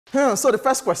So the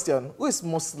first question, who is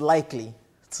most likely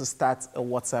to start a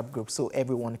WhatsApp group so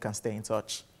everyone can stay in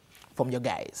touch from your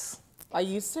guys? Are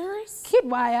you serious? Keep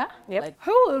wire. Yep. Like,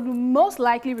 who would most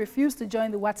likely refuse to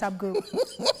join the WhatsApp group?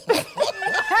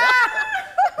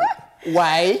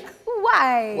 Why?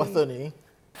 Why? Wathoni?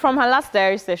 From her last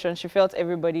diary session, she felt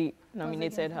everybody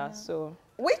nominated her, so...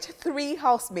 which 3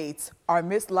 housemates are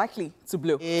most likely to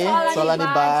blow?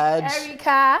 Tolani Badge,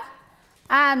 Erica,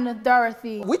 and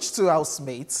Dorothy. Which 2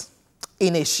 housemates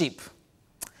in a ship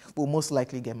will most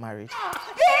likely get married?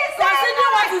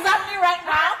 Considering what is happening right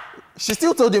now? She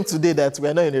still told him today that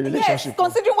we're not in a relationship. Yes,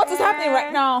 considering what is happening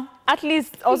right now. At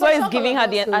least also is giving her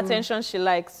the attention she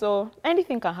likes, so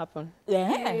anything can happen.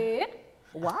 Yeah.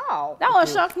 Wow. That one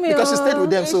shocked me. Because she stayed with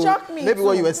them, so shocked me maybe too.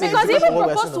 what you were saying Because is even what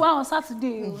we're proposed to her saying. on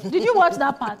Saturday. Did you watch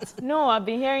that part? No, I've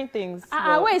been hearing things.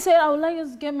 Wait, he said, I would like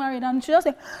us to get married. And she just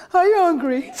said, are you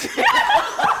hungry? He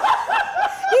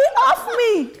off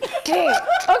me.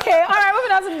 Okay, all right,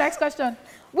 moving on to the next question.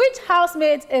 Which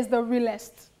housemate is the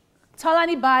realest?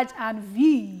 Tolani Badge and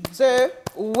V. So,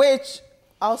 which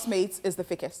housemate is the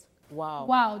fakest? Wow.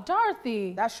 Wow,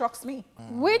 Dorothy. That shocks me.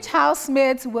 Which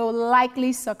housemate will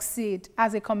likely succeed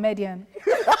as a comedian?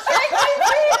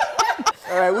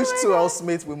 All right, which 2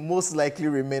 housemates will most likely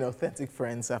remain authentic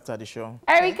friends after the show?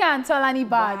 Erica and Tolani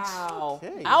Badge. Wow.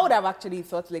 Okay. I would have actually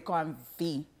thought Lekon and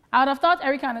V. I would have thought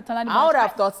Erica and Tolani Badge. I would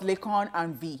have thought Lekon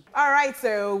and V. All right,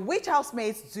 so which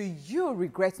housemates do you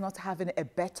regret not having a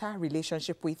better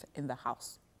relationship with in the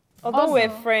house? Although we're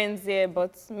friends, yeah,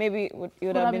 but maybe it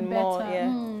would have been more, better.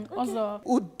 yeah. Also,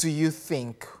 Who do you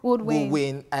think Would will win.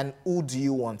 win and who do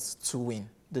you want to win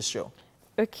the show?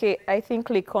 Okay, I think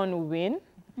Lekon will win.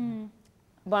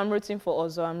 But I'm rooting for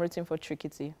Ozo, I'm rooting for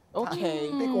Trickity.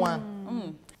 Okay. Pick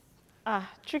one.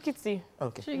 Trickity.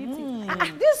 Okay.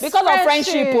 this Because of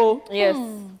friendship, oh. Yes.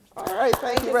 All right,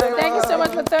 thank you very much. Thank you so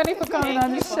much, Wathoni, for coming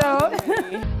on the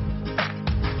show.